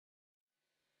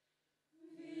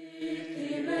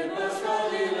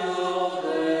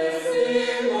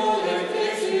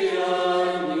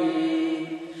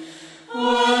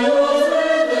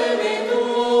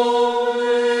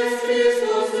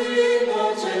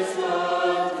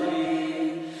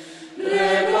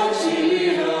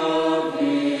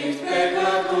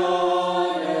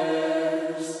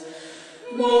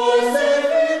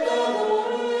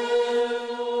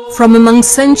From among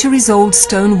centuries-old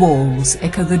stone walls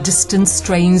echo the distant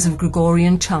strains of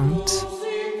Gregorian chant.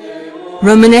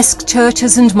 Romanesque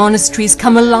churches and monasteries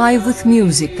come alive with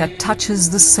music that touches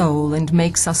the soul and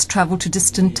makes us travel to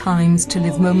distant times to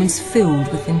live moments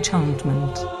filled with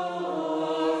enchantment.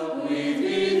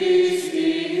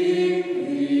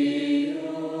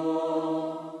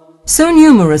 So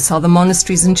numerous are the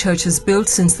monasteries and churches built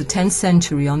since the 10th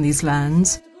century on these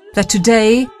lands that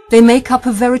today they make up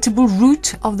a veritable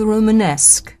root of the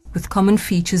Romanesque, with common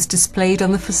features displayed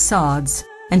on the facades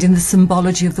and in the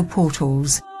symbology of the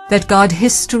portals that guard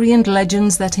history and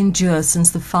legends that endure since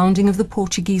the founding of the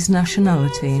Portuguese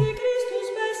nationality.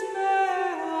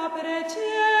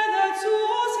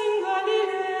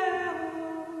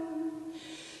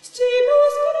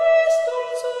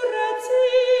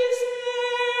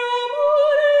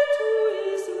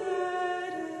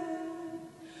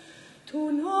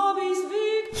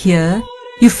 Here,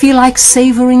 you feel like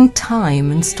savoring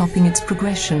time and stopping its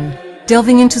progression,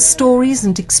 delving into stories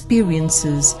and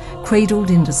experiences cradled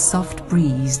in the soft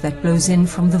breeze that blows in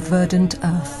from the verdant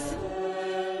earth.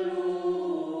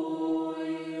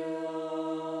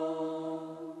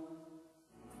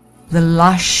 The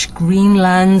lush green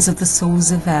lands of the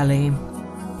Sousa Valley.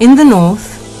 In the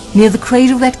north, near the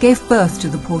cradle that gave birth to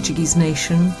the Portuguese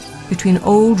nation, between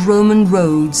old Roman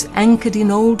roads anchored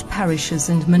in old parishes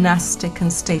and monastic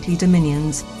and stately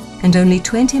dominions, and only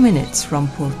 20 minutes from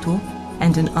Porto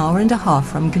and an hour and a half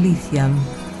from Galicia.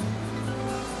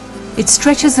 It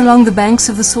stretches along the banks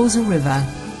of the Sousa River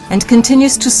and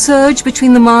continues to surge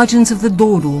between the margins of the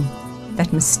Douro,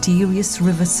 that mysterious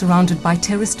river surrounded by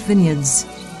terraced vineyards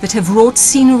that have wrought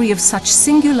scenery of such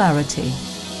singularity,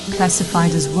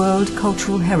 classified as World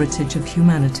Cultural Heritage of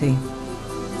Humanity.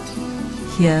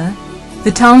 Here,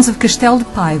 the towns of Castelo de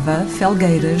Paiva,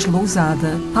 Felgueiras,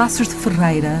 Lousada, Passos de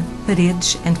Ferreira,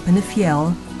 Paredes and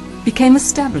Penafiel became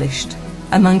established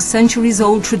among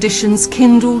centuries-old traditions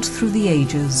kindled through the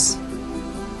ages.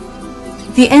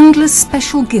 The endless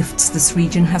special gifts this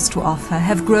region has to offer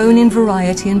have grown in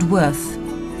variety and worth,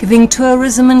 giving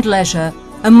tourism and leisure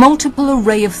a multiple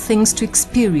array of things to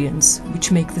experience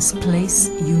which make this place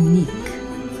unique.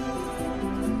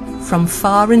 From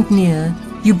far and near,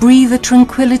 you breathe a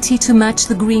tranquility to match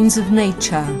the greens of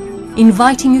nature,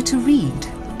 inviting you to read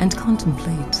and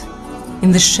contemplate.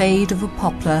 In the shade of a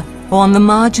poplar or on the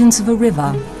margins of a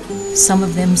river, some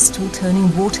of them still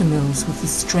turning watermills with the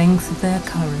strength of their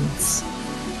currents.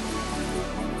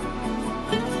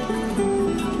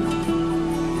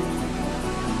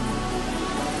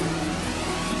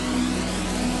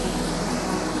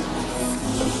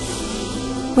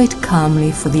 Wait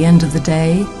calmly for the end of the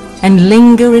day and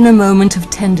linger in a moment of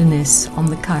tenderness on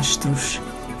the castros.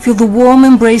 Feel the warm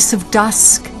embrace of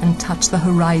dusk and touch the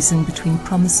horizon between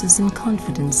promises and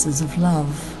confidences of love.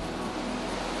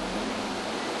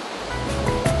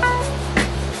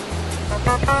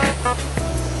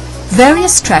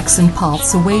 Various tracks and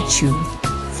paths await you,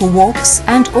 for walks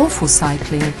and or for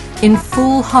cycling, in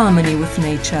full harmony with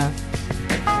nature.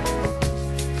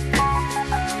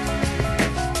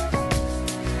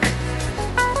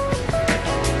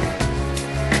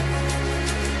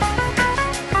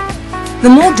 The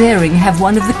more daring have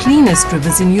one of the cleanest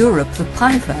rivers in Europe, the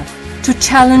Paiva, to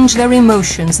challenge their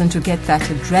emotions and to get that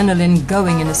adrenaline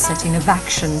going in a setting of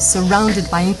action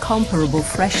surrounded by incomparable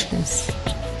freshness.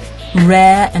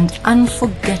 Rare and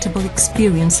unforgettable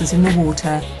experiences in the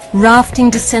water, rafting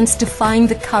descents defying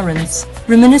the currents,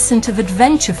 reminiscent of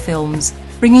adventure films,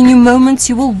 bringing you moments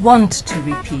you will want to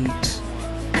repeat.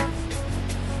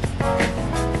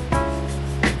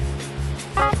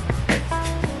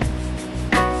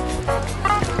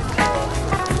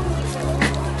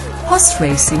 Horse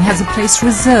racing has a place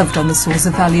reserved on the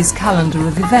Sousa Valley's calendar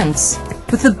of events,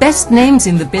 with the best names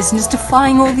in the business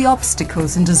defying all the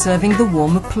obstacles and deserving the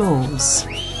warm applause.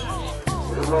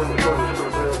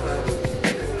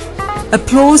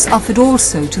 Applause offered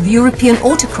also to the European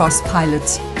autocross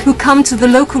pilots who come to the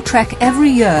local track every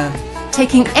year,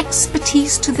 taking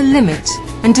expertise to the limit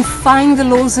and defying the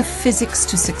laws of physics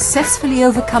to successfully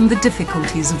overcome the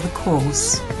difficulties of the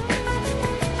course.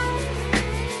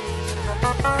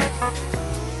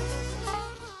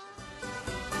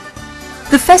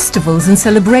 The festivals and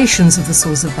celebrations of the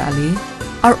Sousa Valley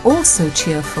are also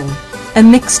cheerful, a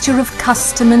mixture of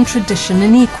custom and tradition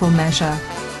in equal measure,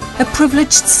 a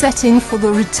privileged setting for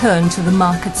the return to the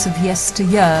markets of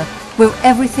yesteryear, where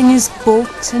everything is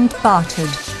bought and bartered,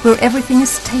 where everything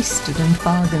is tasted and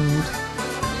bargained.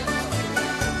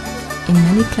 In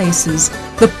many places,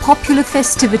 the popular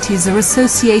festivities are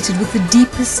associated with the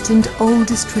deepest and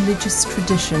oldest religious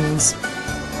traditions,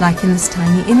 like in this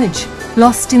tiny image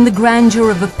lost in the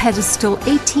grandeur of a pedestal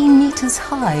 18 meters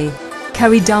high,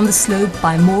 carried down the slope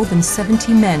by more than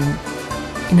 70 men,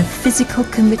 in a physical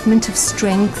commitment of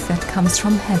strength that comes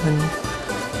from heaven,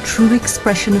 true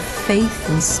expression of faith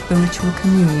and spiritual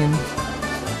communion.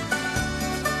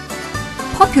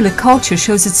 Popular culture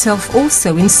shows itself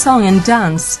also in song and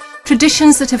dance,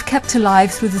 traditions that have kept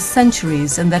alive through the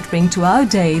centuries and that bring to our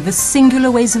day the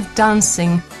singular ways of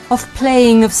dancing, of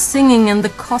playing, of singing, and the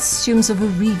costumes of a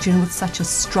region with such a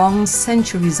strong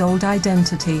centuries-old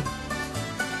identity.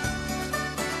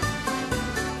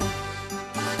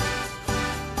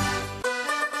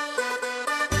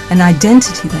 An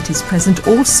identity that is present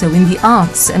also in the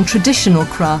arts and traditional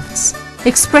crafts,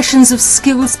 expressions of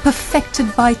skills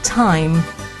perfected by time,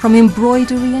 from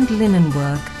embroidery and linen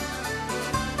work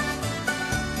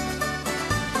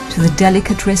to the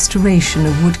delicate restoration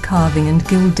of wood carving and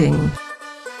gilding.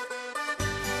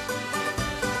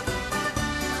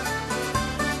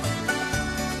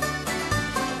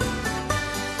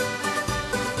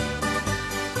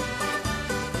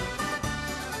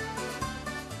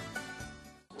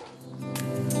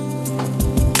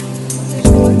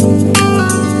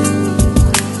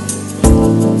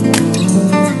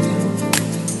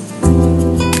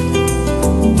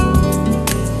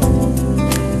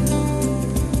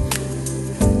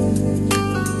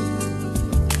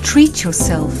 Treat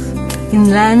yourself, in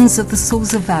lands of the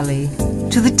Sousa Valley,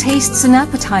 to the tastes and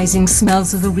appetizing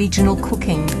smells of the regional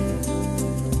cooking,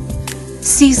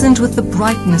 seasoned with the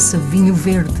brightness of vinho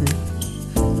verde,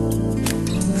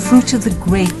 fruit of the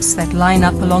grapes that line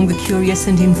up along the curious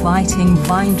and inviting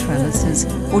vine trellises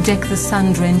or deck the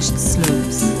sun-drenched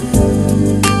slopes.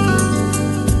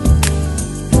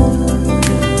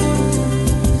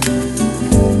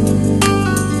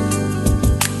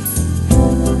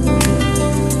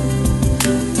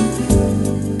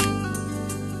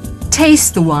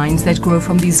 Taste the wines that grow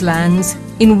from these lands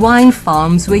in wine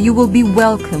farms where you will be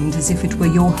welcomed as if it were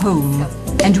your home,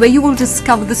 and where you will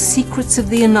discover the secrets of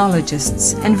the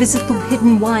enologists and visit the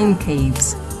hidden wine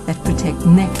caves that protect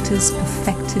nectars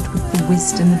perfected with the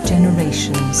wisdom of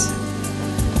generations.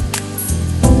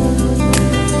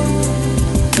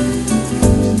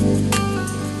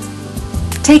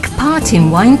 Take part in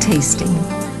wine tasting.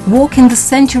 Walk in the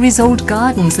centuries-old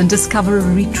gardens and discover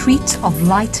a retreat of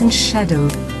light and shadow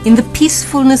in the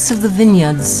peacefulness of the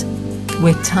vineyards,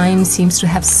 where time seems to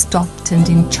have stopped and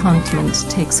enchantment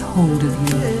takes hold of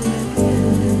you.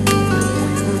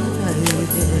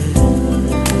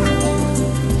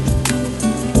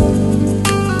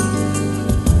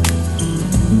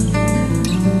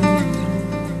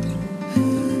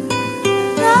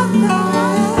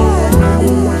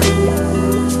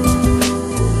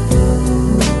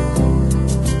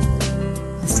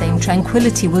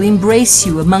 Tranquility will embrace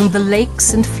you among the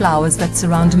lakes and flowers that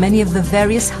surround many of the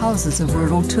various houses of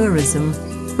rural tourism,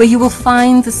 where you will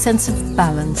find the sense of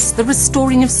balance, the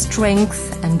restoring of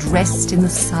strength, and rest in the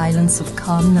silence of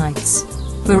calm nights,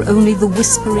 where only the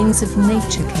whisperings of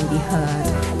nature can be heard.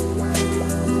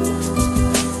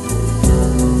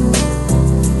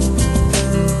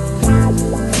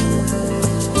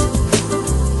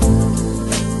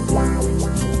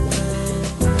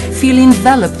 Feel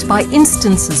enveloped by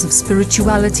instances of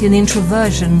spirituality and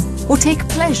introversion, or take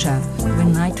pleasure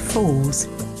when night falls.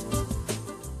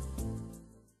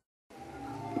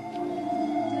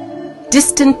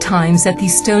 Distant times that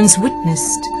these stones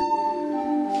witnessed,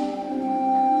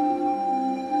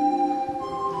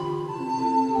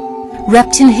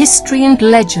 wrapped in history and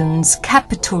legends,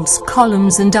 capitals,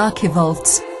 columns and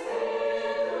archivolts,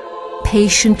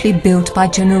 patiently built by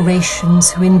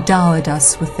generations who endowed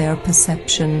us with their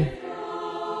perception.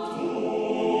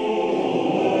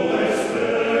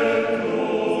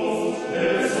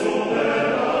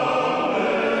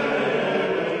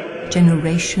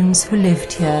 Generations who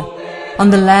lived here, on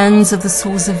the lands of the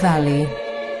Sousa Valley,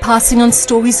 passing on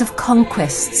stories of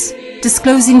conquests,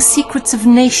 disclosing secrets of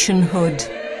nationhood,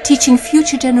 teaching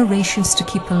future generations to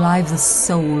keep alive the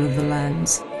soul of the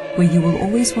lands, where you will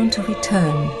always want to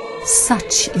return.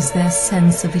 Such is their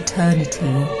sense of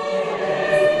eternity.